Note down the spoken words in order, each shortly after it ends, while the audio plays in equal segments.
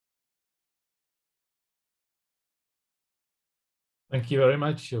Thank you very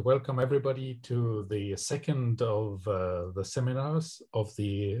much. Welcome everybody to the second of the seminars of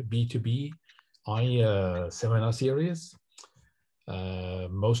the B2BI seminar series.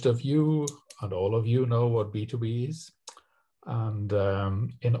 Most of you and all of you know what B2B is. And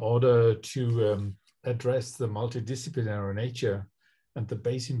in order to address the multidisciplinary nature and the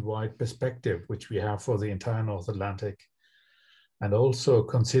basin-wide perspective which we have for the entire North Atlantic, and also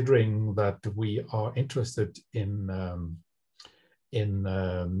considering that we are interested in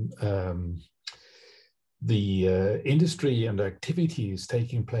the industry and activities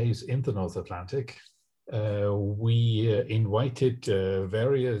taking place in the North Atlantic, we invited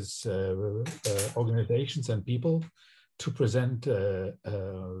various organizations and people to present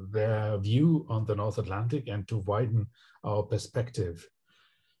their view on the North Atlantic and to widen our perspective.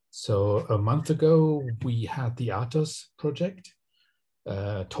 So a month ago, we had the ATOS project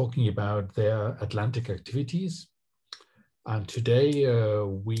talking about their Atlantic activities. And today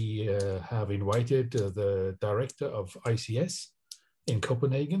we have invited the director of ICES in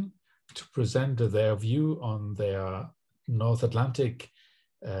Copenhagen to present their view on their North Atlantic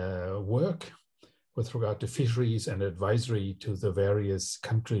work with regard to fisheries and advisory to the various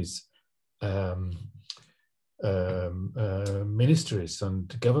countries, ministries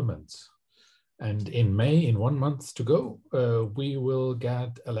and governments. And in May, in 1 month to go, we will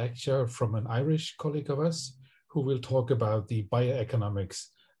get a lecture from an Irish colleague of us who will talk about the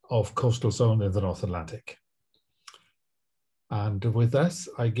bioeconomics of coastal zone in the North Atlantic. And with this,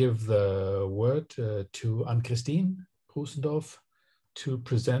 I give the word to Anne-Christine Brusendorff to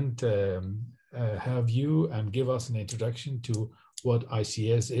present her view and give us an introduction to what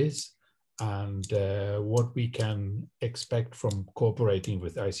ICES is and what we can expect from cooperating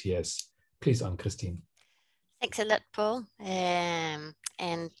with ICES. Please, Anne-Christine. Thanks a lot, Paul. I'm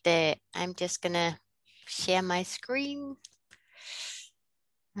just gonna share my screen.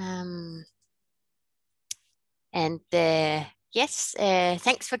 Yes,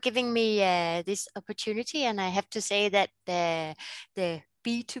 thanks for giving me this opportunity. And I have to say that the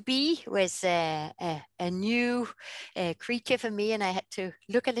B2B was a new creature for me, and I had to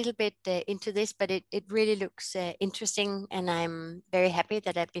look a little bit into this, but it really looks interesting, and I'm very happy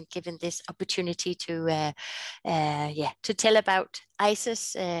that I've been given this opportunity to tell about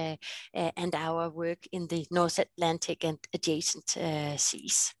ICES and our work in the North Atlantic and adjacent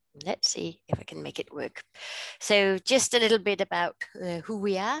seas. Let's see if I can make it work. So just a little bit about who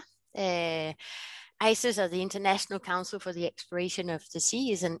we are. ICES, or the International Council for the Exploration of the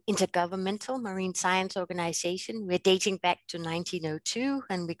Sea, is an intergovernmental marine science organization. We're dating back to 1902,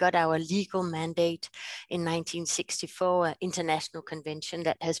 and we got our legal mandate in 1964, an international convention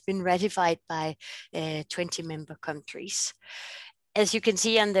that has been ratified by 20 member countries. As you can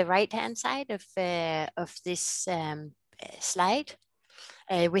see on the right-hand side of this slide,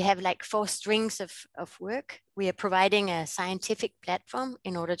 we have like 4 strings of work. We are providing a scientific platform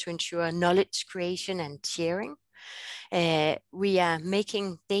in order to ensure knowledge creation and sharing. We are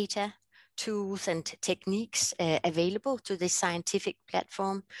making data, tools and techniques available to this scientific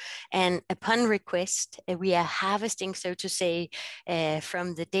platform. And upon request, we are harvesting, so to say,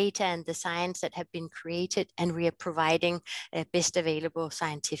 from the data and the science that have been created, and we are providing best available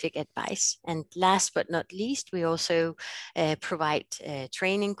scientific advice. And last but not least, we also provide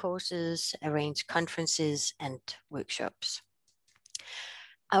training courses, arrange conferences and workshops.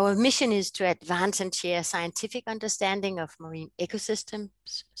 Our mission is to advance and share scientific understanding of marine ecosystems,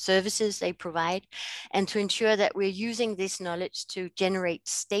 services they provide, and to ensure that we're using this knowledge to generate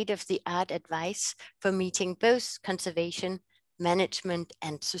state-of-the-art advice for meeting both conservation, management,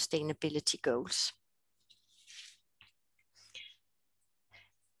 and sustainability goals.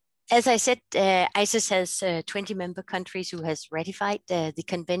 As I said, ICES has 20 member countries who has ratified the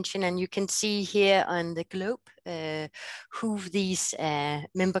convention, and you can see here on the globe who these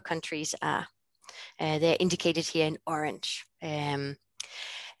member countries are. They're indicated here in orange. The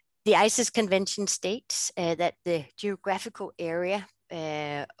ICES convention states that the geographical area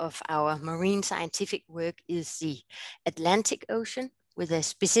of our marine scientific work is the Atlantic Ocean, with a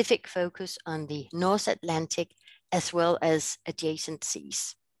specific focus on the North Atlantic as well as adjacent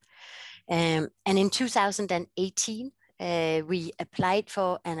seas. And in 2018, we applied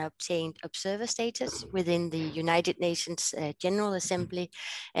for and obtained observer status within the United Nations General Assembly,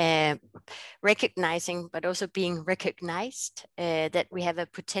 recognizing, but also being recognized that we have a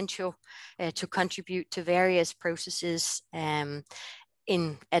potential to contribute to various processes at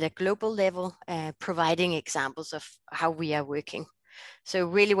a global level, providing examples of how we are working. So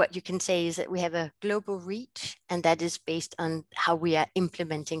really what you can say is that we have a global reach, and that is based on how we are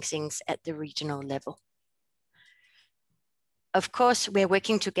implementing things at the regional level. of course, we're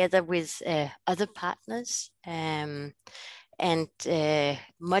working together with other partners. And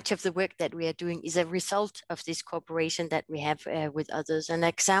much of the work that we are doing is a result of this cooperation that we have with others. And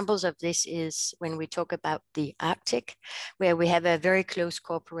examples of this is when we talk about the Arctic, where we have a very close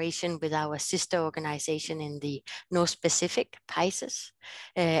cooperation with our sister organization in the North Pacific, ICES.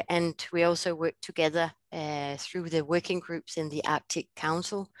 And we also work together through the working groups in the Arctic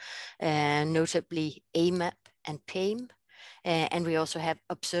Council, notably AMAP and PAIM. And we also have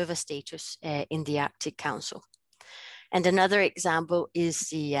observer status in the Arctic Council. And another example is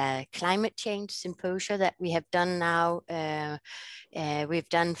the climate change symposia that we have done now. We've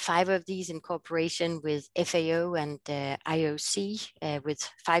done 5 of these in cooperation with FAO and IOC with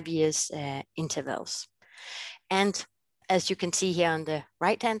 5 years intervals. And as you can see here on the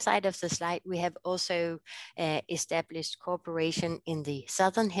right-hand side of the slide, we have also established cooperation in the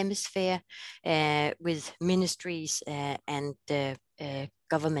Southern Hemisphere with ministries and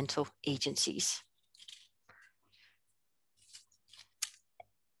governmental agencies.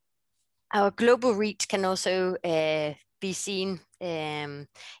 Our global reach can also be seen in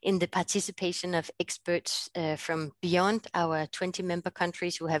the participation of experts from beyond our 20 member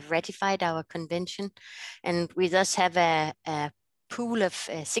countries who have ratified our convention. And we thus have a pool of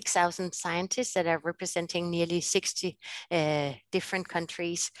 6,000 scientists that are representing nearly 60 different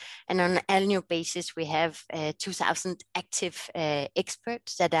countries. And on an annual basis, we have 2,000 active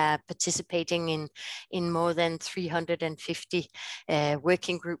experts that are participating in more than 350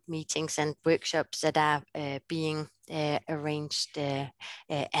 working group meetings and workshops that are being arranged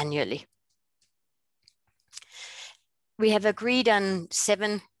annually. We have agreed on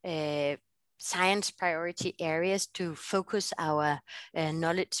 7 science priority areas to focus our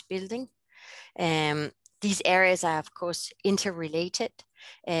knowledge building. These areas are, of course, interrelated,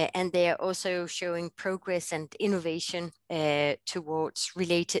 and they are also showing progress and innovation towards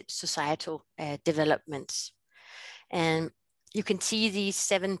related societal developments. And you can see these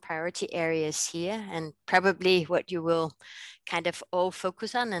 7 priority areas here, and probably what you will kind of all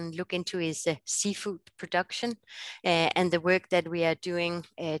focus on and look into is seafood production and the work that we are doing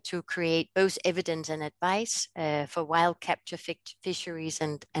to create both evidence and advice for wild capture fisheries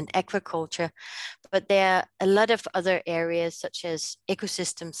and aquaculture. But there are a lot of other areas such as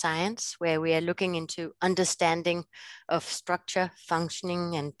ecosystem science, where we are looking into understanding of structure,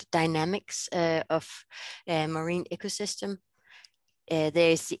 functioning, and dynamics of marine ecosystem.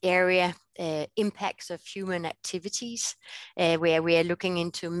 There is the area impacts of human activities, where we are looking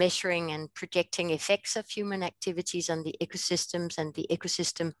into measuring and projecting effects of human activities on the ecosystems and the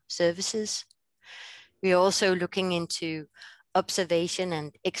ecosystem services. We are also looking into observation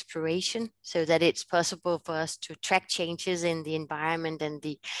and exploration so that it's possible for us to track changes in the environment and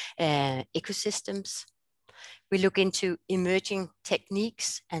the ecosystems. We look into emerging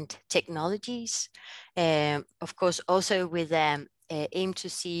techniques and technologies, of course, also with aim to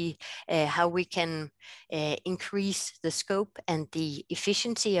see how we can increase the scope and the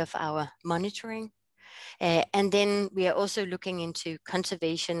efficiency of our monitoring. And then we are also looking into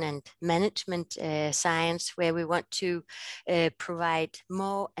conservation and management science, where we want to provide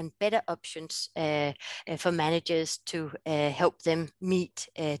more and better options for managers to help them meet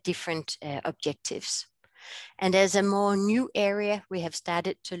different objectives. And as a more new area, we have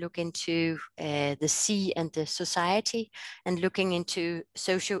started to look into the sea and the society, and looking into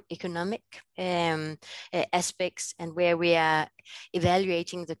socio-economic aspects, and where we are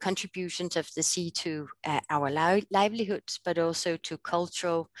evaluating the contributions of the sea to our livelihoods, but also to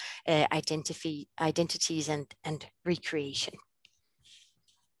cultural identities and recreation.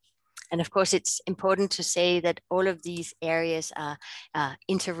 And of course, it's important to say that all of these areas are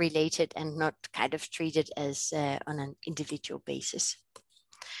interrelated and not kind of treated as on an individual basis.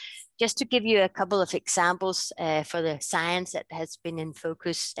 Just to give you a couple of examples for the science that has been in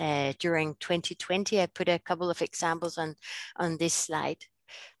focus during 2020, I put a couple of examples on this slide.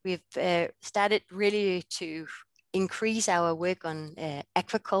 We've started really to increase our work on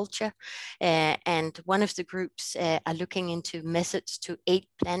aquaculture, and one of the groups are looking into methods to aid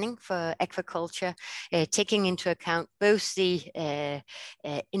planning for aquaculture, taking into account both the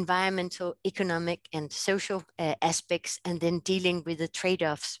environmental, economic, and social aspects, and then dealing with the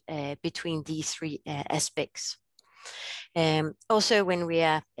trade-offs between these 3 aspects. Also, when we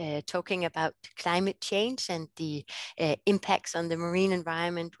are talking about climate change and the impacts on the marine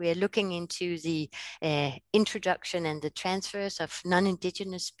environment, we are looking into the introduction and the transfers of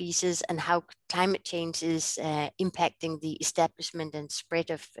non-indigenous species, and how climate change is impacting the establishment and spread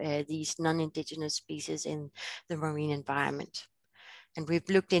of these non-indigenous species in the marine environment. And we've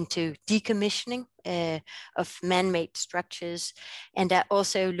looked into decommissioning of man-made structures, and are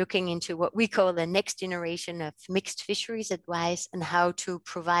also looking into what we call the next generation of mixed fisheries advice, and how to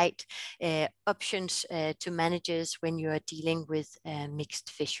provide options to managers when you are dealing with mixed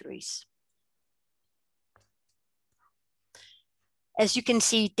fisheries. As you can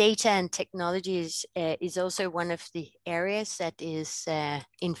see, data and technology is also one of the areas that is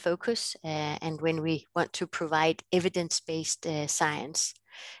in focus, and when we want to provide evidence-based science.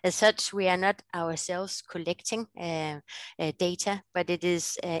 As such, we are not ourselves collecting data, but it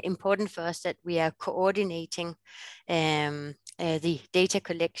is important for us that we are coordinating the data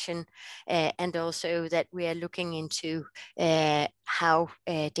collection, and also that we are looking into how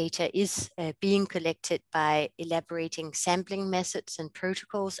data is being collected by elaborating sampling methods and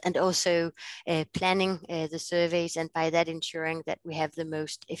protocols, and also planning the surveys, and by that ensuring that we have the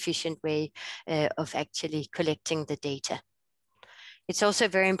most efficient way of actually collecting the data. It's also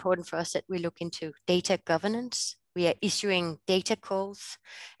very important for us that we look into data governance. We are issuing data calls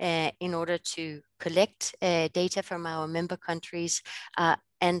in order to collect data from our member countries,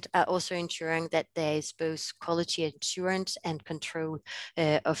 and are also ensuring that there is both quality assurance and control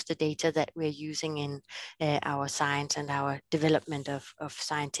of the data that we're using in our science and our development of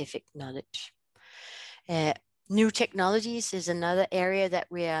scientific knowledge. New technologies is another area that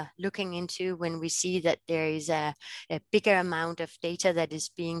we are looking into when we see that there is a bigger amount of data that is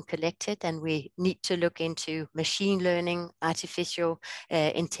being collected, and we need to look into machine learning, artificial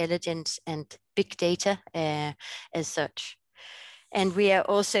intelligence, and big data as such. And we are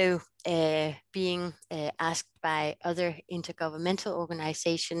also being asked by other intergovernmental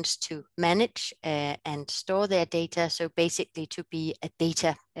organizations to manage and store their data. So basically to be a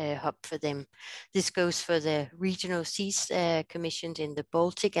data hub for them. This goes for the regional seas commissions in the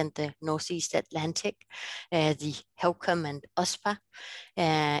Baltic and the Northeast Atlantic, the HELCOM and OSPA.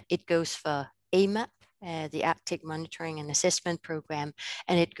 It goes for AMAP, the Arctic Monitoring and Assessment Program,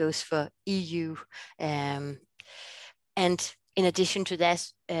 and it goes for EU. And in addition to that,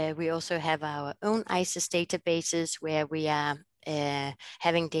 we also have our own ICES databases where we are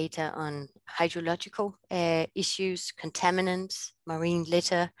having data on hydrological issues, contaminants, marine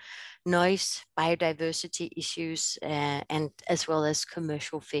litter, noise, biodiversity issues, and as well as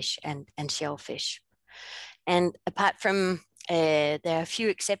commercial fish and shellfish. And apart from there are a few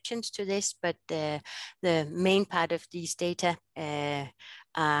exceptions to this, but the main part of these data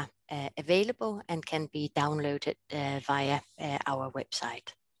are available and can be downloaded via our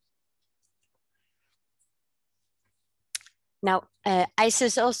website. Now,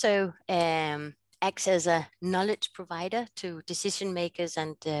 ICES also acts as a knowledge provider to decision makers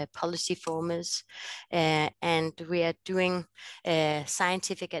and policy formers, and we are doing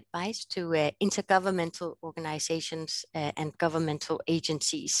scientific advice to intergovernmental organizations and governmental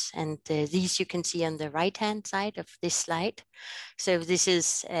agencies, and these you can see on the right hand side of this slide. So this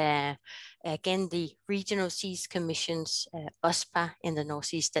is again the regional seas commissions, OSPA in the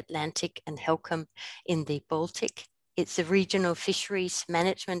Northeast Atlantic and HELCOM in the Baltic. It's the regional fisheries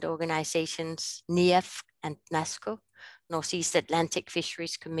management organizations, NIAF and NASCO, Northeast Atlantic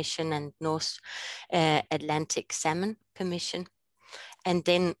Fisheries Commission and North Atlantic Salmon Commission. And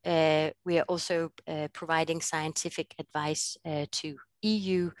then we are also providing scientific advice to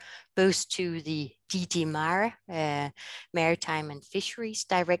EU, both to the DG MARE, Maritime and Fisheries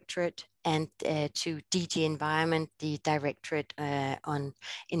Directorate, and to DG Environment, the Directorate on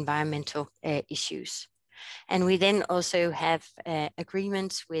Environmental Issues. And we then also have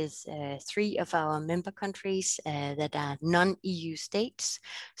agreements with 3 of our member countries that are non-EU states,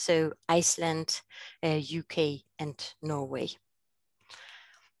 so Iceland, UK, and Norway.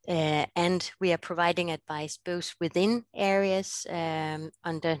 And we are providing advice both within areas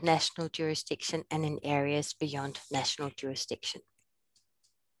under national jurisdiction and in areas beyond national jurisdiction.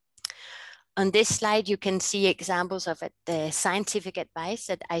 On this slide, you can see examples of the scientific advice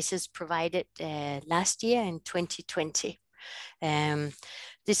that ICES provided last year in 2020.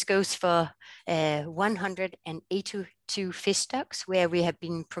 This goes for 182 fish stocks where we have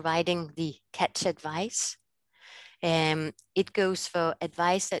been providing the catch advice. It goes for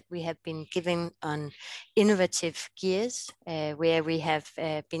advice that we have been giving on innovative gears, where we have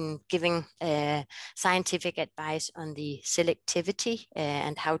been giving scientific advice on the selectivity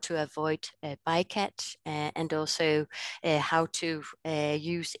and how to avoid bycatch, and also how to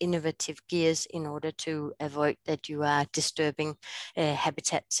use innovative gears in order to avoid that you are disturbing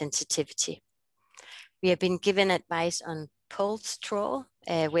habitat sensitivity. We have been given advice on pulse trawl,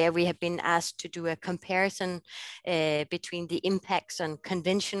 where we have been asked to do a comparison between the impacts on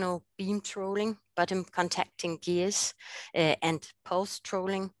conventional beam trawling bottom contacting gears and pulse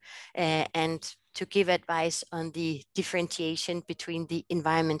trolling, and to give advice on the differentiation between the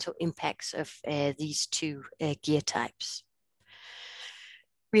environmental impacts of these two gear types.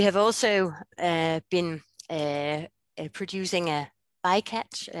 We have also been producing a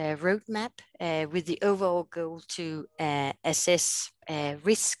bycatch roadmap with the overall goal to assess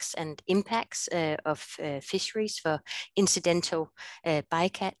risks and impacts of fisheries for incidental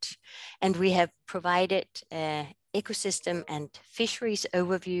bycatch. And we have provided ecosystem and fisheries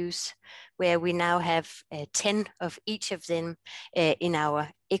overviews, where we now have 10 of each of them in our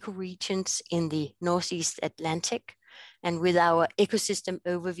ecoregions in the Northeast Atlantic. And with our ecosystem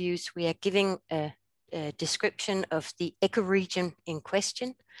overviews, we are giving a description of the ecoregion in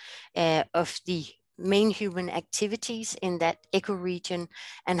question, of the main human activities in that ecoregion,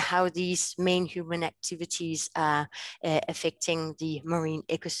 and how these main human activities are affecting the marine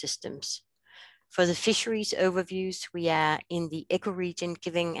ecosystems. For the fisheries overviews, we are in the ecoregion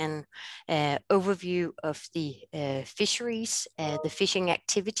giving an overview of the fisheries, the fishing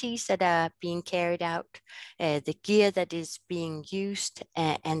activities that are being carried out, the gear that is being used,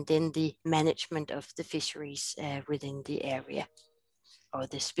 and then the management of the fisheries within the area or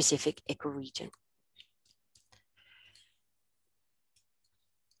the specific ecoregion.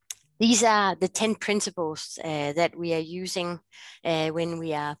 These are the 10 principles that we are using when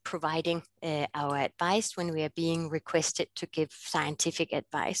we are providing our advice, when we are being requested to give scientific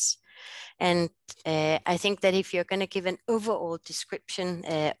advice. And I think that if you're going to give an overall description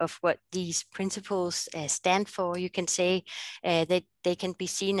of what these principles stand for, you can say that they can be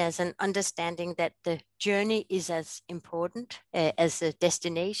seen as an understanding that the journey is as important as the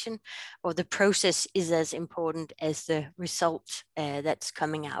destination, or the process is as important as the result that's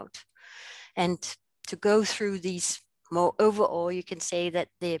coming out. And to go through these more overall, you can say that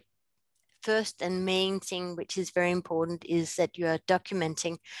the first and main thing, which is very important, is that you are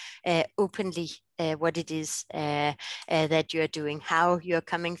documenting openly what it is that you are doing, how you're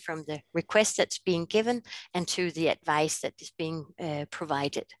coming from the request that's being given and to the advice that is being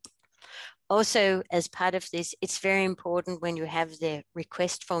provided. Also, as part of this, it's very important when you have the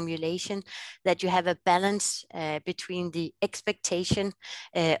request formulation that you have a balance between the expectation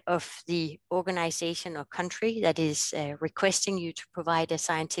of the organization or country that is requesting you to provide a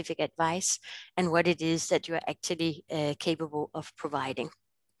scientific advice and what it is that you're actually capable of providing.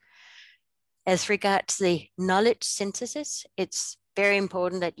 As regards the knowledge synthesis, it's very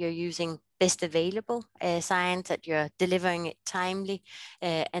important that you're using best available science, that you're delivering it timely,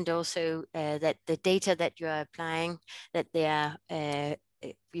 and also that the data that you're applying, that they are,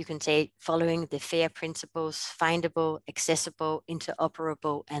 you can say, following the FAIR principles: findable, accessible,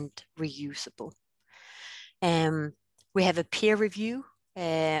 interoperable, and reusable. We have a peer review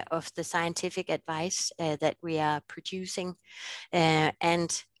of the scientific advice that we are producing,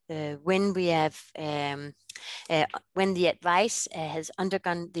 and when we have when the advice has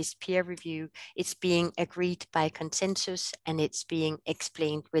undergone this peer review, it's being agreed by consensus and it's being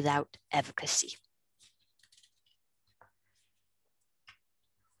explained without advocacy.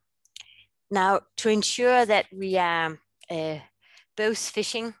 Now, to ensure that we are both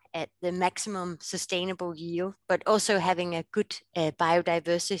fishing at the maximum sustainable yield, but also having a good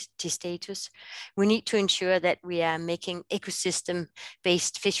biodiversity status, we need to ensure that we are making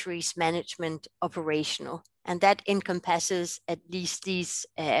ecosystem-based fisheries management operational. And that encompasses at least these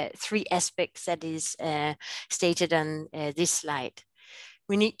 3 aspects that is stated on this slide.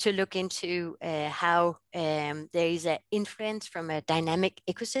 We need to look into how there is an influence from a dynamic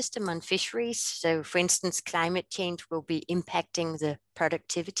ecosystem on fisheries. So, for instance, climate change will be impacting the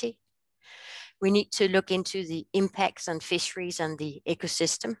productivity. We need to look into the impacts on fisheries on the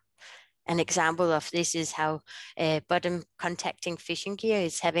ecosystem. An example of this is how bottom contacting fishing gear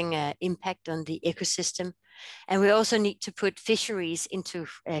is having an impact on the ecosystem. And we also need to put fisheries into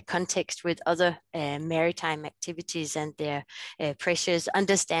context with other maritime activities and their pressures,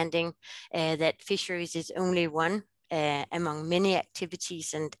 understanding that fisheries is only one among many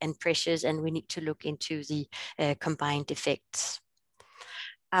activities and pressures, and we need to look into the combined effects.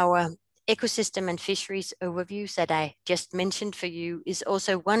 Our ecosystem and fisheries overviews that I just mentioned for you is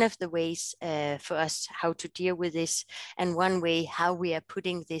also one of the ways for us how to deal with this, and one way how we are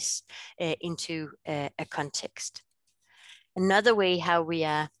putting this into a context. Another way how we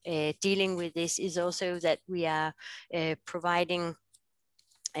are dealing with this is also that we are providing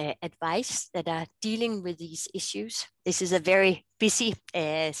advice that are dealing with these issues. This is a very busy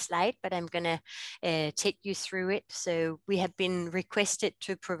slide, but I'm going to take you through it. So we have been requested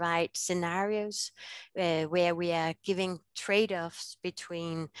to provide scenarios where we are giving trade-offs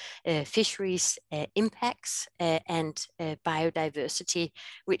between fisheries impacts and biodiversity,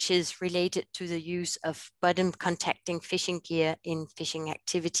 which is related to the use of bottom contacting fishing gear in fishing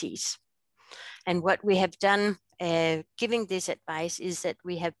activities. And what we have done giving this advice is that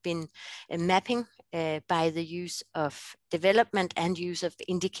we have been mapping by the use of development and use of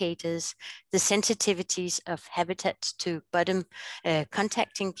indicators, the sensitivities of habitats to bottom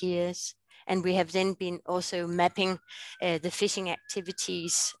contacting gears. And we have then been also mapping the fishing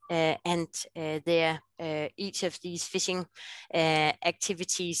activities and each of these fishing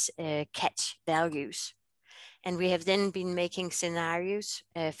activities catch values. And we have then been making scenarios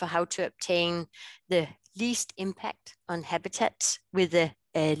for how to obtain the least impact on habitats with the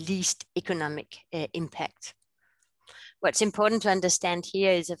least economic impact. What's important to understand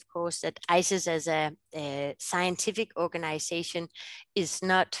here is, of course, that ICES as a scientific organization is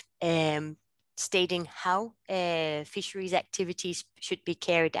not stating how fisheries activities should be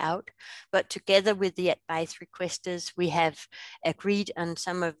carried out, but together with the advice requesters, we have agreed on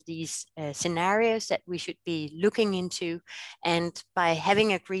some of these scenarios that we should be looking into. And by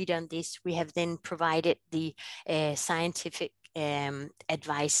having agreed on this, we have then provided the scientific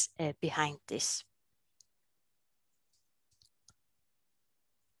advice behind this.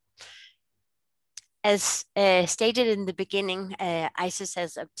 As stated in the beginning, ICES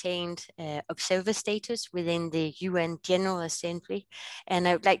has obtained observer status within the UN General Assembly, and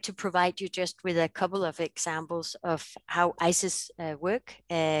I would like to provide you just with a couple of examples of how ICES work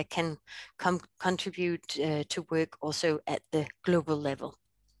can contribute to work also at the global level.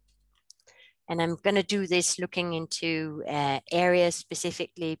 And I'm going to do this looking into areas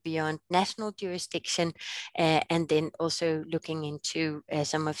specifically beyond national jurisdiction, and then also looking into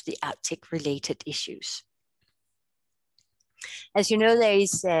some of the Arctic related issues. As you know, there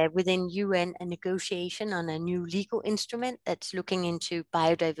is within UN a negotiation on a new legal instrument that's looking into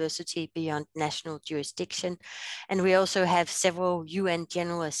biodiversity beyond national jurisdiction. And we also have several UN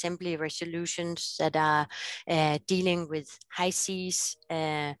General Assembly resolutions that are dealing with high seas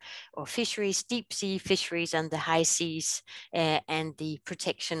or fisheries, deep sea fisheries on the high seas, and the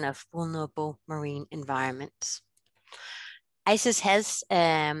protection of vulnerable marine environments. ICES has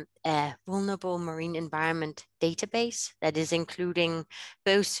a vulnerable marine environment database that is including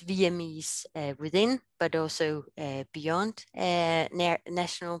both VMEs within, but also beyond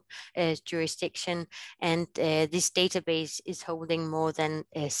national jurisdiction. And this database is holding more than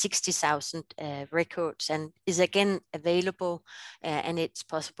 60,000 records and is again available, and it's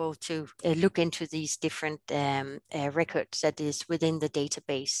possible to look into these different records that is within the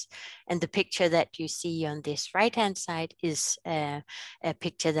database. And the picture that you see on this right-hand side is a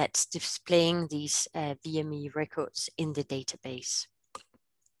picture that's displaying these VME records in the database.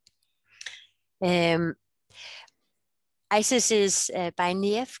 ICES is by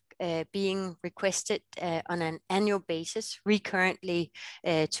NEAF being requested on an annual basis recurrently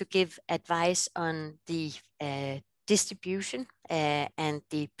to give advice on the distribution and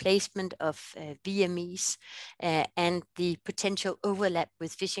the placement of VMEs and the potential overlap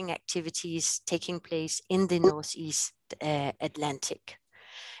with fishing activities taking place in the Northeast Atlantic.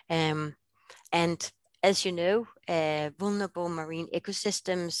 And as you know, vulnerable marine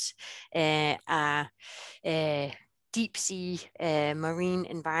ecosystems are deep sea marine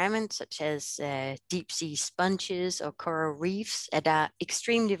environments such as deep sea sponges or coral reefs that are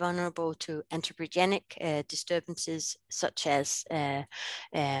extremely vulnerable to anthropogenic disturbances such as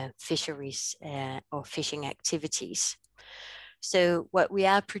fisheries or fishing activities. So what we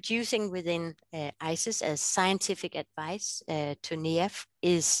are producing within ICES as scientific advice to NEAF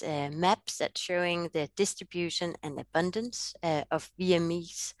is maps that showing the distribution and abundance of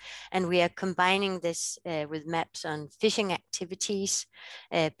VMEs. And we are combining this with maps on fishing activities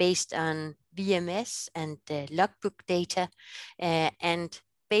based on VMS and logbook data. And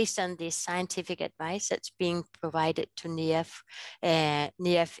based on this scientific advice that's being provided to NEAF,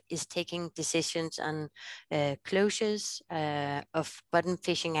 NEAF is taking decisions on closures of bottom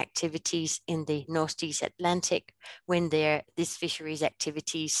fishing activities in the Northeast Atlantic when this fisheries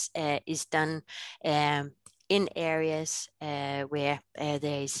activities is done in areas where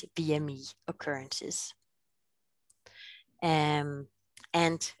there is VME occurrences. And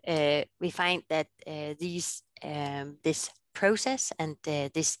we find that these this process and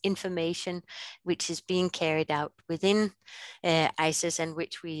this information which is being carried out within ICES, and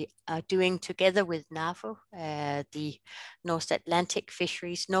which we are doing together with NAFO, the Northwest Atlantic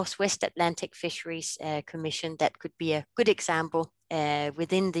Fisheries Commission. That could be a good example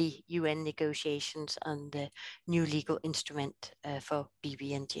within the UN negotiations on the new legal instrument for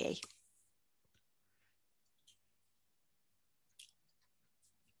BBNJ.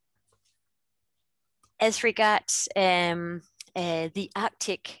 As regards the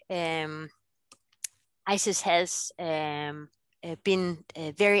Arctic, ICES has been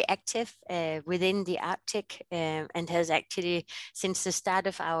very active within the Arctic and has actually, since the start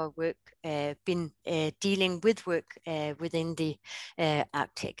of our work, been dealing with work within the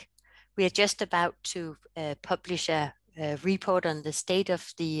Arctic. We are just about to publish a report on the state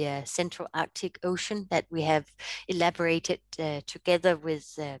of the Central Arctic Ocean that we have elaborated together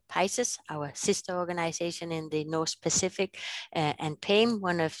with ICES, our sister organization in the North Pacific, and PAIM,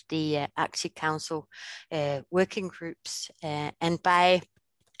 one of the Arctic Council working groups. And by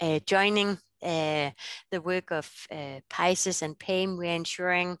joining the work of ICES and PAIM, we are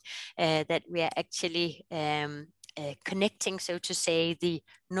ensuring that we are actually connecting, so to say, the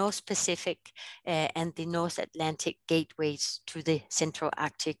North Pacific and the North Atlantic gateways to the Central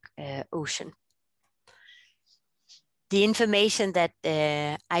Arctic Ocean. The information that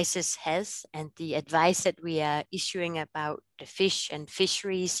ICES has and the advice that we are issuing about the fish and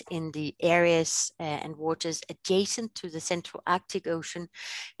fisheries in the areas and waters adjacent to the Central Arctic Ocean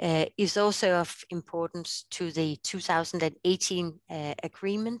is also of importance to the 2018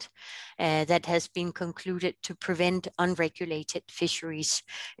 agreement that has been concluded to prevent unregulated fisheries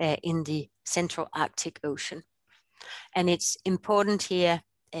in the Central Arctic Ocean. And it's important here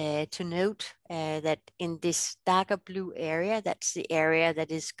to note that in this darker blue area, that's the area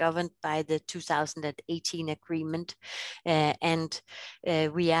that is governed by the 2018 agreement. And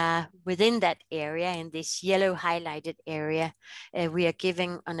we are within that area, in this yellow highlighted area, we are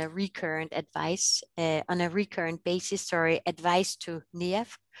giving on a recurrent basis, advice to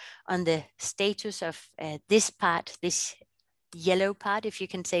NIAF on the status of this part, this yellow part, if you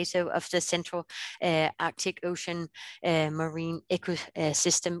can say so, of the Central Arctic Ocean marine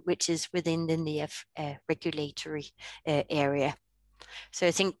ecosystem, which is within the NIAF regulatory area. So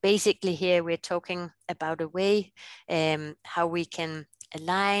I think basically here we're talking about a way how we can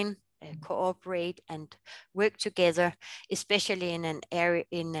align, cooperate and work together, especially in an area,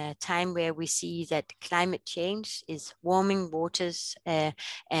 in a time where we see that climate change is warming waters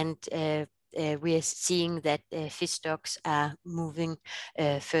and we are seeing that fish stocks are moving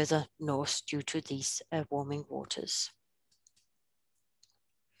further north due to these warming waters.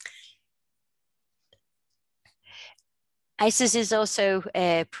 ICES is also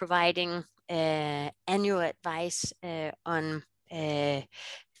providing annual advice on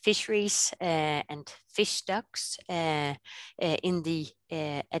fisheries and fish stocks in the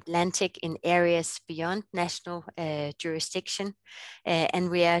Atlantic in areas beyond national jurisdiction. And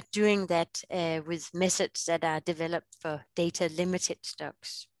we are doing that with methods that are developed for data limited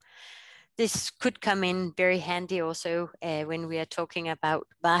stocks. This could come in very handy also when we are talking about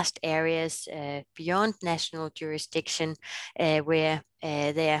vast areas beyond national jurisdiction where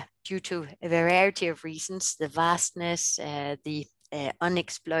they are, due to a variety of reasons, the vastness, the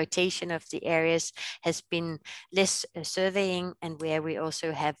unexploitation of the areas has been less surveying, and where we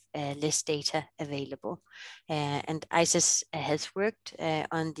also have less data available. And ICES has worked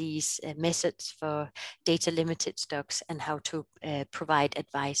on these methods for data limited stocks and how to provide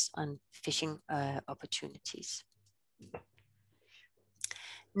advice on fishing opportunities.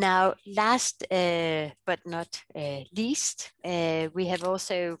 Now, last but not least, we have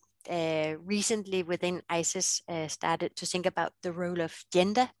also recently within ICES started to think about the role of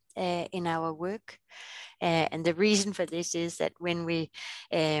gender in our work. And the reason for this is that when we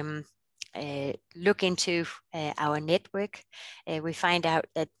look into our network, we find out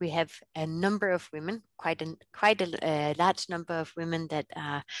that we have a number of women, quite a large number of women that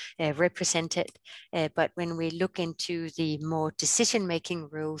are represented. But when we look into the more decision-making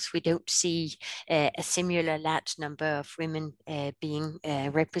roles, we don't see a similar large number of women being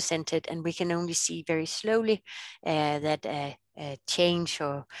represented, and we can only see very slowly that change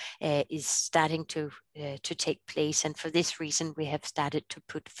or is starting to take place. And for this reason, we have started to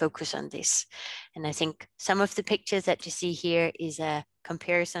put focus on this. And I think some of the pictures that you see here is a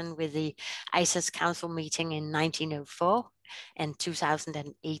comparison with the ICES Council meeting in 1904 and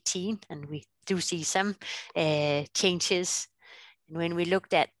 2018. And we do see some changes. when we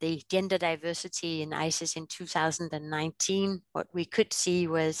looked at the gender diversity in ICES in 2019, what we could see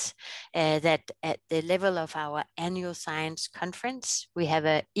was that at the level of our annual science conference, we have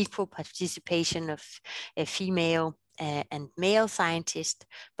an equal participation of female and male scientists,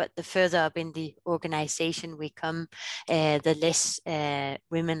 but the further up in the organization we come, the less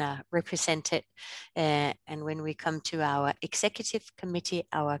women are represented. And when we come to our executive committee,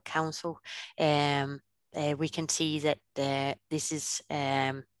 our council, we can see that this is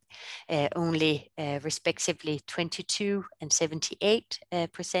only respectively 22 and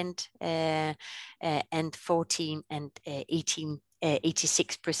 78% and 14 and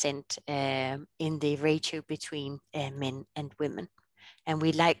 86% in the ratio between men and women. And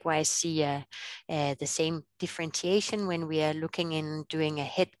we likewise see the same differentiation when we are looking in doing a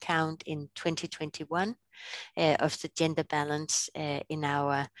head count in 2021 of the gender balance in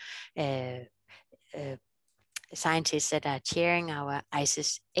our scientists that are chairing our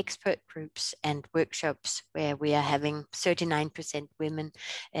ICES expert groups and workshops, where we are having 39% women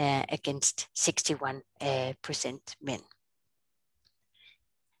against 61% men.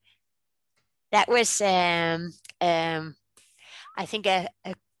 That was, I think, a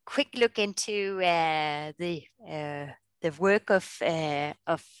quick look into the work of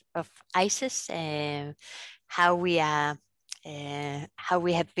ICES, how we have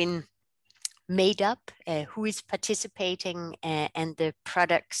been made up, who is participating, and the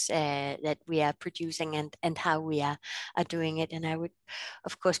products that we are producing, and how we are doing it. And I would,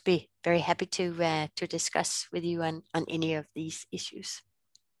 of course, be very happy to discuss with you on any of these issues.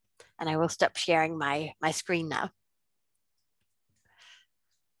 And I will stop sharing my screen now.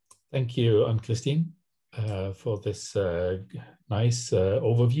 Thank you, Ann-Christine, for this nice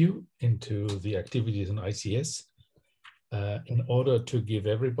overview into the activities in ICES. In order to give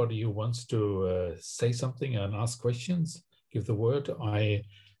everybody who wants to say something and ask questions, give the word, I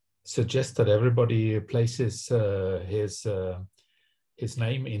suggest that everybody places his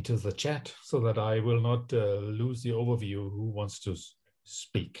name into the chat so that I will not lose the overview who wants to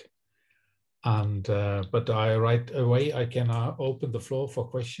speak. And but right away I can open the floor for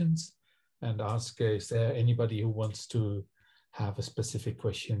questions and ask, is there anybody who wants to have a specific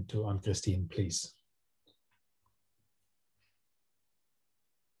question to Ann-Christine, please?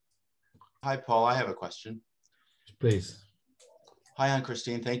 Hi, Paul. I have a question. Please. Hi,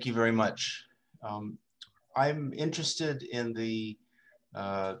 Ann-Christine. Thank you very much. I'm interested in the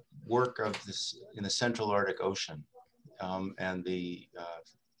work of this in the Central Arctic Ocean and the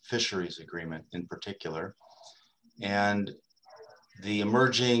Fisheries Agreement in particular, and the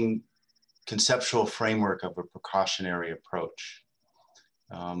emerging conceptual framework of a precautionary approach.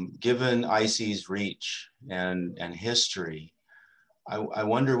 Given ICES' reach and history, I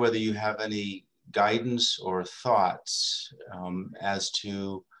wonder whether you have any guidance or thoughts as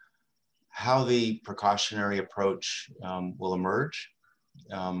to how the precautionary approach will emerge,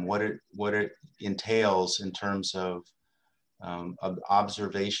 what it entails in terms of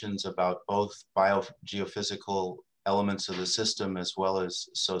observations about both biogeophysical elements of the system as well as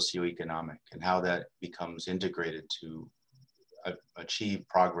socioeconomic, and how that becomes integrated to achieve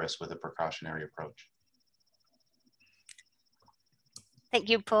progress with a precautionary approach. Thank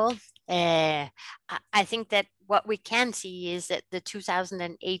you, Paul. I think that what we can see is that the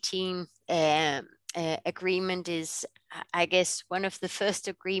 2018 agreement is, I guess, one of the first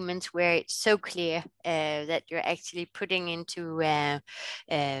agreements where it's so clear that you're actually putting into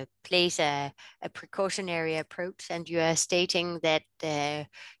place a precautionary approach, and you are stating that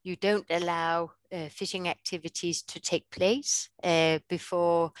you don't allow fishing activities to take place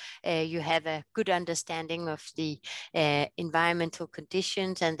before you have a good understanding of the environmental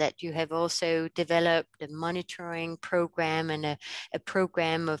conditions, and that you have also developed a monitoring program and a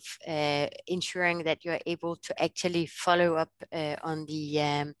program of ensuring that you're able to actually follow up on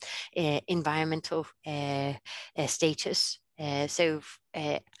the environmental status. So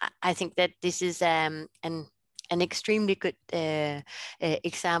I think that this is an extremely good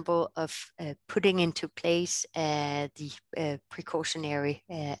example of putting into place the precautionary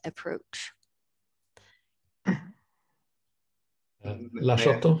approach.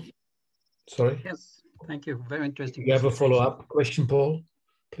 Lasciotto, sorry. Yes, thank you. Very interesting. You have a follow-up question, Paul,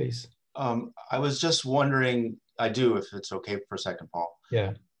 please? I was just wondering, I do, if it's okay for a second, Paul.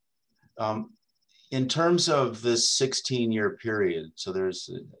 Yeah. In terms of this 16-year period, so there's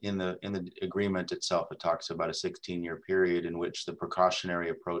in the agreement itself, it talks about a 16-year period in which the precautionary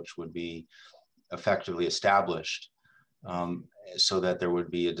approach would be effectively established, so that there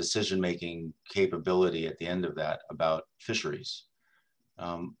would be a decision-making capability at the end of that about fisheries.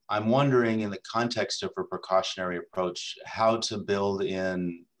 I'm wondering, in the context of a precautionary approach, how to build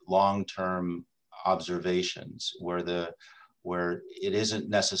in long-term observations where it isn't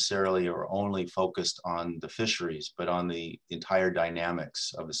necessarily or only focused on the fisheries, but on the entire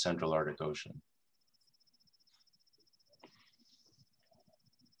dynamics of the Central Arctic Ocean.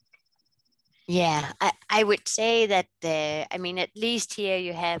 Yeah, I would say that, I mean, at least here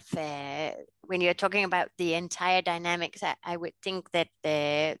you have, when you're talking about the entire dynamics, I would think that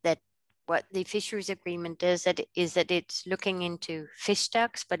that what the fisheries agreement does is that it's looking into fish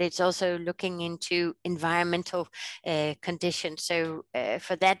stocks, but it's also looking into environmental conditions. So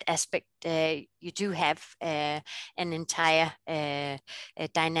for that aspect, you do have an entire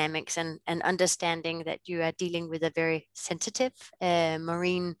dynamics and understanding that you are dealing with a very sensitive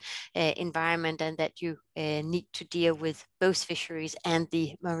marine environment, and that you need to deal with both fisheries and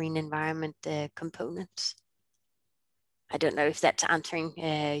the marine environment components. I don't know if that's answering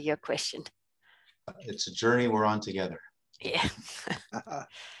your question. It's a journey we're on together. Yeah.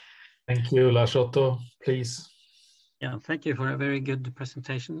 Thank you, Lars Otto, please. Yeah, thank you for a very good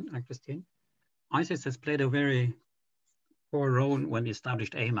presentation, Christine. ICES has played a very core role when we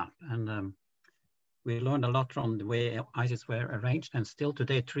established AMAP, and we learned a lot from the way ICES were arranged, and still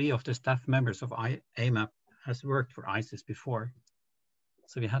today 3 of the staff members of AMAP has worked for ICES before.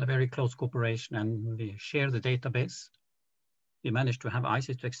 So we had a very close cooperation, and we share the database. We managed to have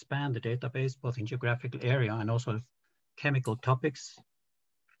ICES to expand the database, both in geographical area and also chemical topics,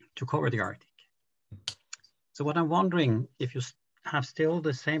 to cover the Arctic. So what I'm wondering, if you have still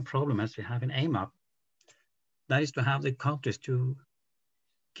the same problem as we have in AMAP, that is to have the countries to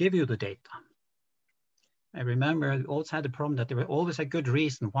give you the data. I remember we also had the problem that there was always a good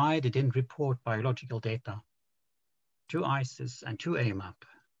reason why they didn't report biological data to ICES and to AMAP.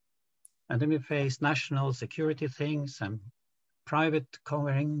 And then we faced national security things and private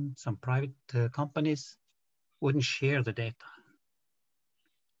covering, some private companies wouldn't share the data.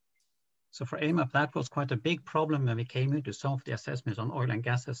 So for AMAP, that was quite a big problem when we came into some of the assessments on oil and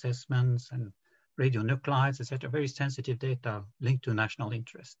gas assessments and radionuclides, etc., very sensitive data linked to national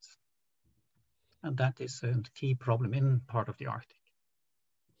interests. And that is a key problem in part of the Arctic.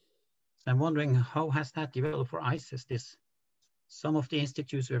 So I'm wondering, how has that developed for ICES? Some of the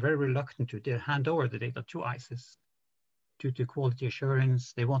institutes were very reluctant to hand over the data to ICES due to quality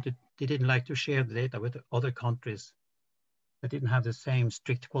assurance. They didn't like to share the data with other countries that didn't have the same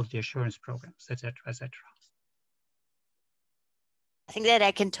strict quality assurance programs, etc., etc. I think that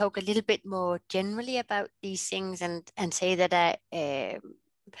I can talk a little bit more generally about these things and say that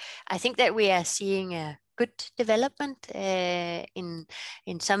I think that we are seeing a good development in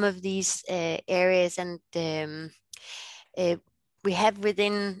some of these areas, and we have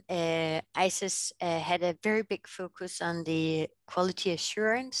within ICES had a very big focus on the quality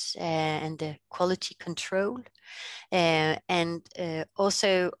assurance and the quality control, and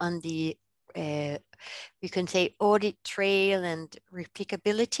also on the we can say audit trail and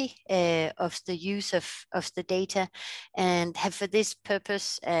replicability of the use of the data, and have for this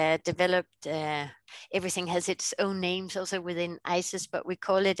purpose developed, everything has its own names also within ICES, but we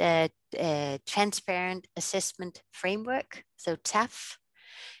call it a transparent assessment framework, so TAF.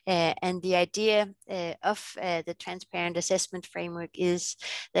 And the idea of the transparent assessment framework is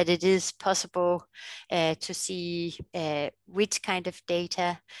that it is possible to see which kind of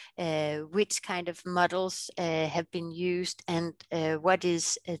data, which kind of models have been used, and what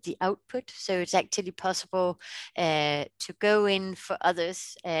is the output. So it's actually possible to go in for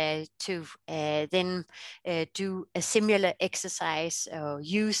others to then do a similar exercise, or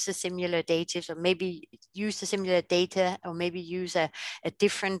use the similar data, or maybe use the similar data, or maybe use a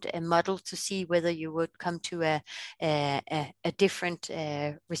different model to see whether you would come to a different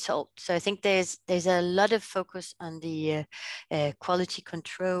result. So I think there's a lot of focus on the quality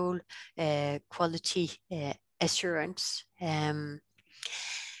control, quality assurance.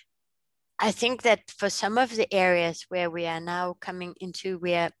 I think that for some of the areas where we are now coming into,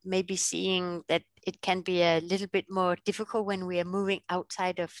 we are maybe seeing that it can be a little bit more difficult when we are moving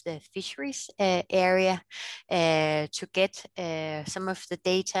outside of the fisheries area to get some of the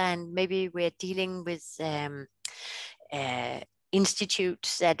data, and maybe we're dealing with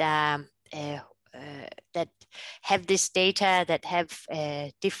institutes that are that have this data, that have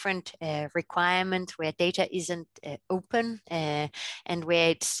different requirements, where data isn't open, and where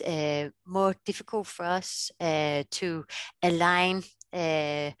it's more difficult for us to align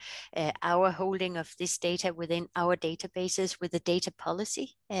our holding of this data within our databases with the data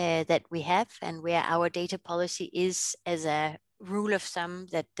policy that we have, and where our data policy is as a rule of thumb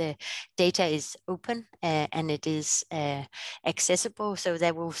that the data is open and it is accessible. So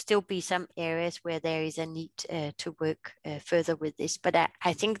there will still be some areas where there is a need to work further with this. But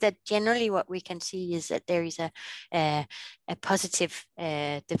I think that generally what we can see is that there is a positive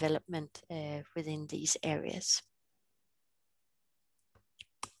development within these areas.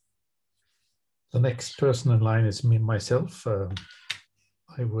 The next person in line is myself.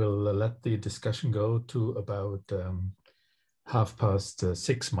 I will let the discussion go to about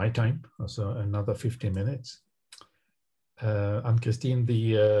 6:30 my time, so another 15 minutes. And Christine,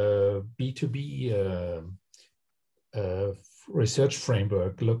 the B2B research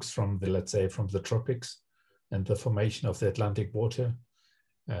framework looks from the, let's say, from the tropics and the formation of the Atlantic water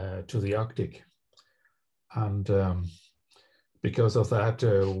to the Arctic. And because of that,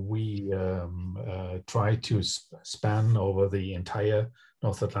 we try to span over the entire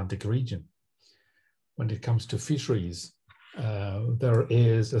North Atlantic region. When it comes to fisheries, there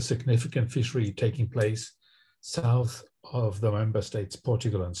is a significant fishery taking place south of the member states,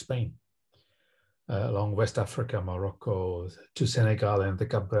 Portugal and Spain, along West Africa, Morocco, to Senegal and the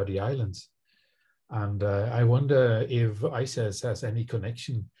Cape Verde Islands. And I wonder if ICES has any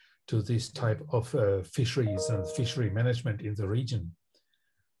connection to this type of fisheries and fishery management in the region.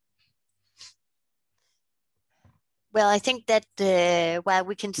 Well, I think that while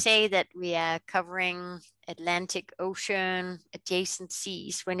we can say that we are covering Atlantic Ocean, adjacent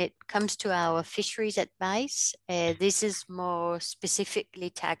seas, when it comes to our fisheries advice, this is more specifically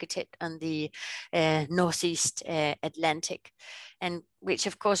targeted on the Northeast Atlantic, and which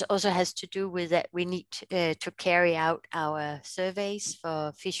of course also has to do with that we need to carry out our surveys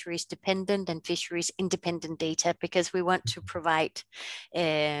for fisheries dependent and fisheries independent data, because we want to provide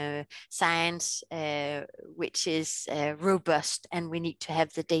science which is robust, and we need to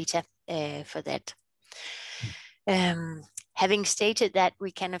have the data for that. Having stated that,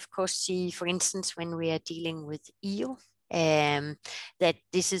 we can of course see, for instance, when we are dealing with eel, that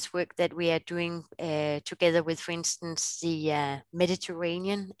this is work that we are doing together with, for instance, the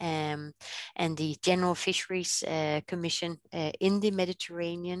Mediterranean and the General Fisheries Commission in the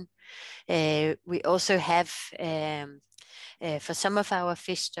Mediterranean. We also have for some of our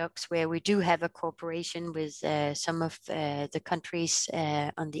fish stocks where we do have a cooperation with some of the countries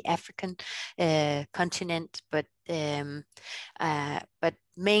on the African continent, but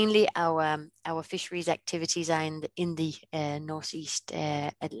mainly our fisheries activities are in the Northeast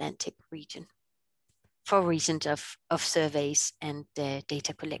Atlantic region for reasons of surveys and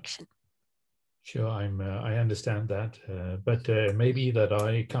data collection. Sure, I understand that, but maybe that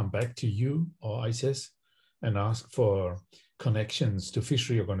I come back to you or ICES and ask for connections to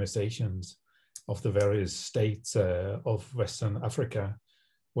fishery organizations of the various states of Western Africa,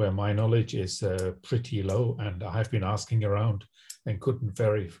 where my knowledge is pretty low, and I have been asking around and couldn't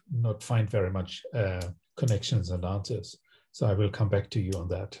not find very much connections and answers. So I will come back to you on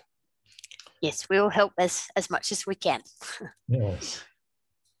that. Yes, we will help as much as we can. Yes.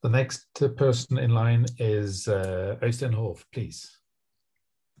 The next person in line is Brusendorff, please.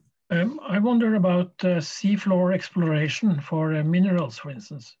 I wonder about seafloor exploration for minerals, for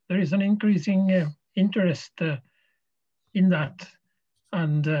instance. There is an increasing interest in that.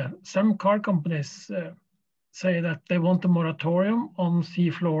 And some car companies say that they want a moratorium on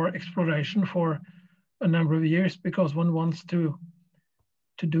seafloor exploration for a number of years because one wants to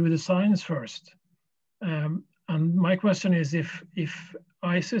do the science first. And my question is if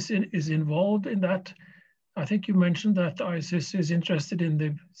ICES is involved in that. I think you mentioned that ICES is interested in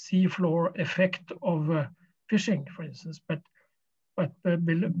the seafloor effect of fishing, for instance, but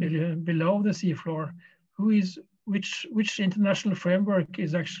below the seafloor, which international framework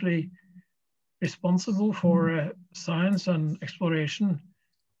is actually responsible for science and exploration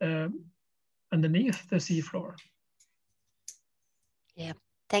underneath the seafloor? Yeah,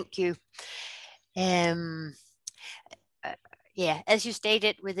 thank you. Yeah, as you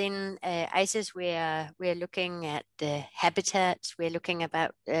stated, within ICES, we are looking at the habitats. We're looking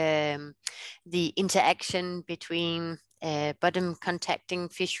about the interaction between bottom contacting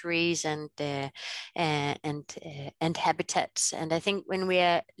fisheries and habitats. And I think when we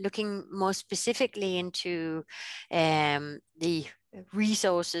are looking more specifically into the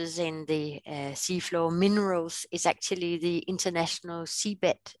resources in the seafloor minerals, is actually the International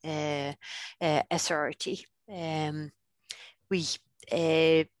Seabed Authority.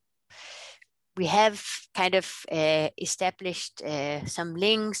 We have kind of established some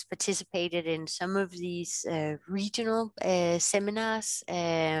links, participated in some of these regional seminars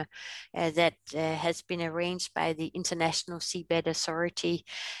that has been arranged by the International Seabed Authority.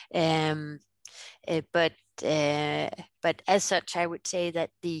 But as such, I would say that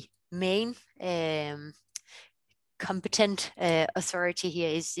the main competent authority here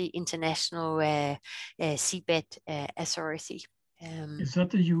is the International Seabed Authority. Is that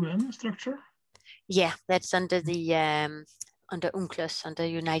the UN structure? Yeah, that's under the under UNCLOS, under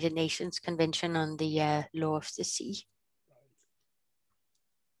United Nations Convention on the Law of the Sea.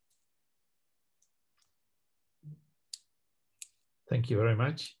 Thank you very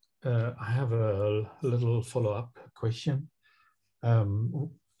much. I have a little follow-up question.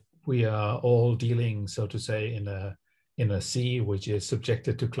 We are all dealing, so to say, in a sea which is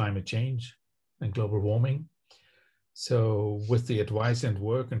subjected to climate change and global warming. So with the advice and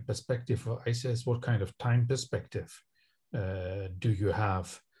work and perspective for ICES, what kind of time perspective do you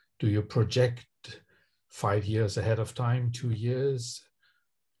have? Do you project 5 years ahead of time, 2 years?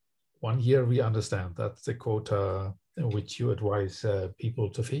 1 year, we understand that's the quota which you advise people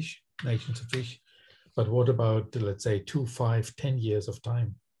to fish, nations to fish. But what about, let's say, 2, 5, 10 years of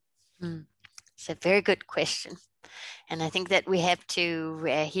time? It's a very good question. And I think that we have to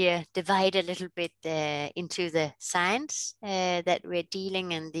here divide a little bit into the science that we're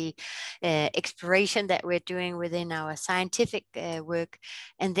dealing and the exploration that we're doing within our scientific work,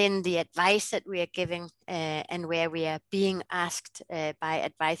 and then the advice that we are giving and where we are being asked by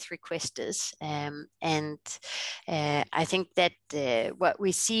advice requesters. And I think that what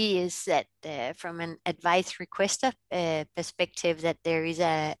we see is that from an advice requester perspective, that there is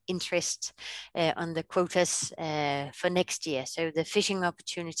an interest on the quotas for next year, so the fishing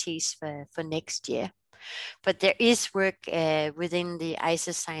opportunities for next year. But there is work within the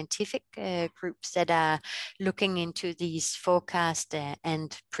ICES scientific groups that are looking into these forecasts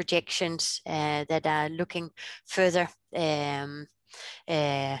and projections that are looking further, that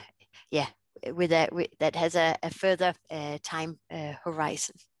has a further time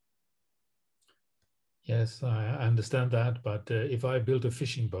horizon. Yes, I understand that, but if I build a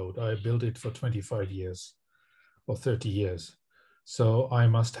fishing boat, I build it for 25 years or 30 years. So I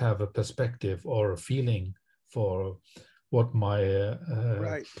must have a perspective or a feeling for what my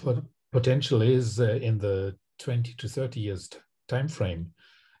potential is in the 20 to 30 years time frame.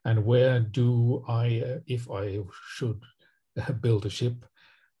 And where do I, if I should build a ship,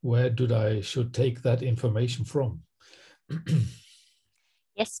 where should take that information from?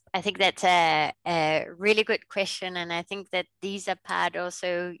 Yes, I think that's a really good question. And I think that these are part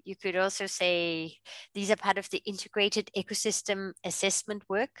also, you could also say, these are part of the integrated ecosystem assessment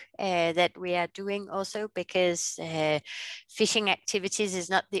work that we are doing also, because fishing activities is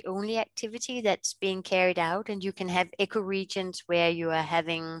not the only activity that's being carried out. And you can have ecoregions where you are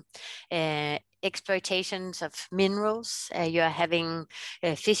having exploitations of minerals, you are having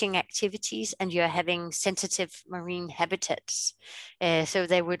fishing activities, and you are having sensitive marine habitats. So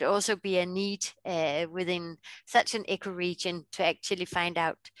there would also be a need within such an ecoregion to actually find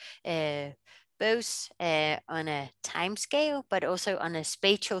out both on a time scale, but also on a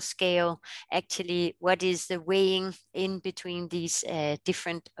spatial scale, actually what is the weighing in between these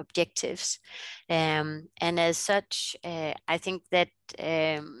different objectives. And as such, I think that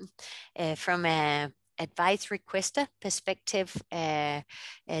from a advice requester perspective,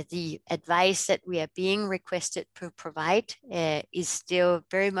 the advice that we are being requested to provide is still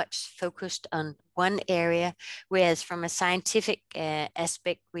very much focused on one area, whereas from a scientific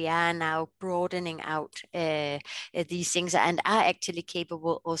aspect, we are now broadening out these things and are actually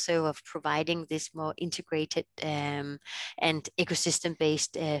capable also of providing this more integrated and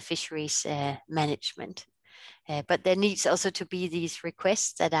ecosystem-based fisheries management. But there needs also to be these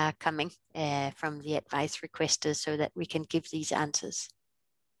requests that are coming from the advice requesters so that we can give these answers.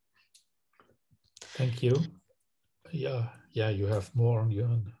 Thank you. Yeah, you have more on your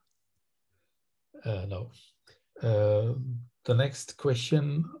own. No. The next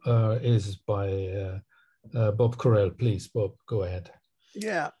question is by Bob Correll. Please, Bob, go ahead.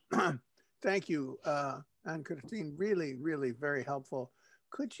 Yeah, thank you, Ann-Christine. Really, really very helpful.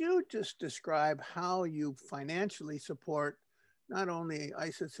 Could you just describe how you financially support not only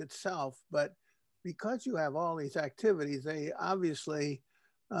ICES itself, but because you have all these activities, they obviously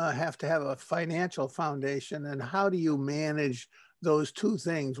have to have a financial foundation. And how do you manage those two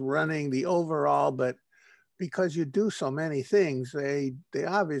things, running the overall, but because you do so many things, they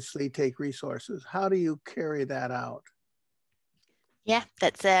obviously take resources. How do you carry that out? Yeah,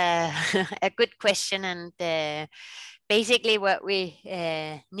 that's a good question. And basically what we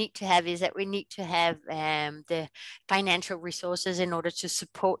need to have is that we need to have the financial resources in order to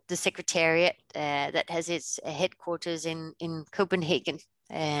support the Secretariat that has its headquarters in Copenhagen.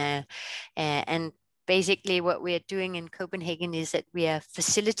 And basically what we are doing in Copenhagen is that we are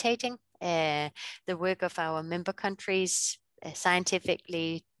facilitating the work of our member countries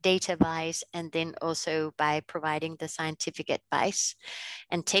scientifically, data-wise, and then also by providing the scientific advice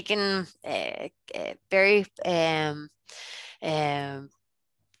and taking very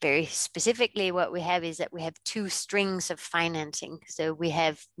specifically, what we have is that we have two strings of financing. So we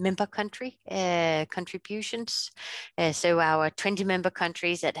have member country contributions. So our 20 member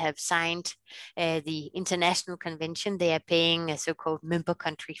countries that have signed the international convention, they are paying a so-called member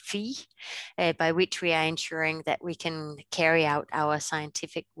country fee, by which we are ensuring that we can carry out our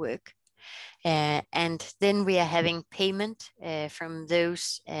scientific work. And then we are having payment from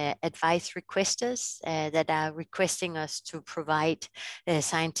those advice requesters that are requesting us to provide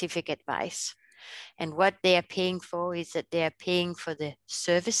scientific advice. And what they are paying for is that they are paying for the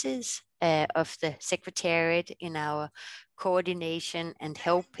services of the Secretariat in our coordination and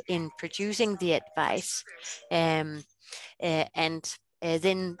help in producing the advice.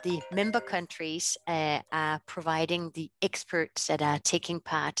 Then the member countries are providing the experts that are taking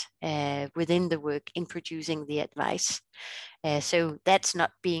part within the work in producing the advice. So that's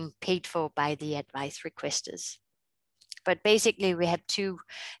not being paid for by the advice requesters. But basically we have two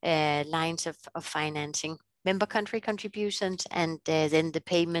lines of financing: member country contributions and then the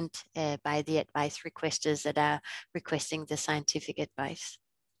payment by the advice requesters that are requesting the scientific advice.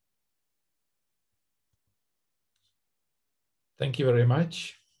 Thank you very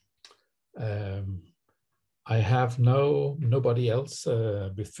much. I have nobody else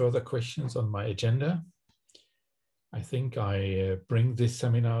with further questions on my agenda. I think I bring this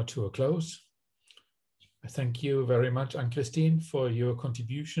seminar to a close. I thank you very much, Ann-Christine, for your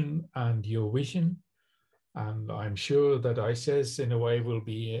contribution and your vision. And I'm sure that ICES in a way will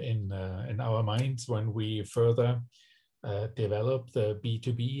be in our minds when we further develop the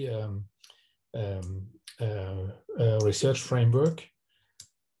B2B research framework,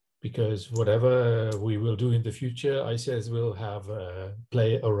 because whatever we will do in the future, ICES will have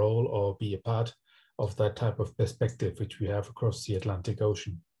play a role or be a part of that type of perspective which we have across the Atlantic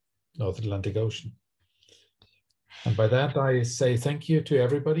Ocean, North Atlantic Ocean. And by that, I say thank you to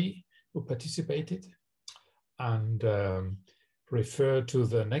everybody who participated, and refer to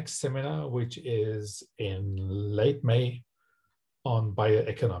the next seminar, which is in late May on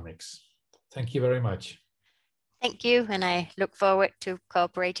bioeconomics. Thank you very much. Thank you, and I look forward to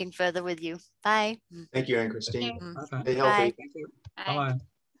cooperating further with you. Bye. Thank you, Ann-Christine. Bye-bye. Stay healthy. Thank you. Bye. Bye-bye.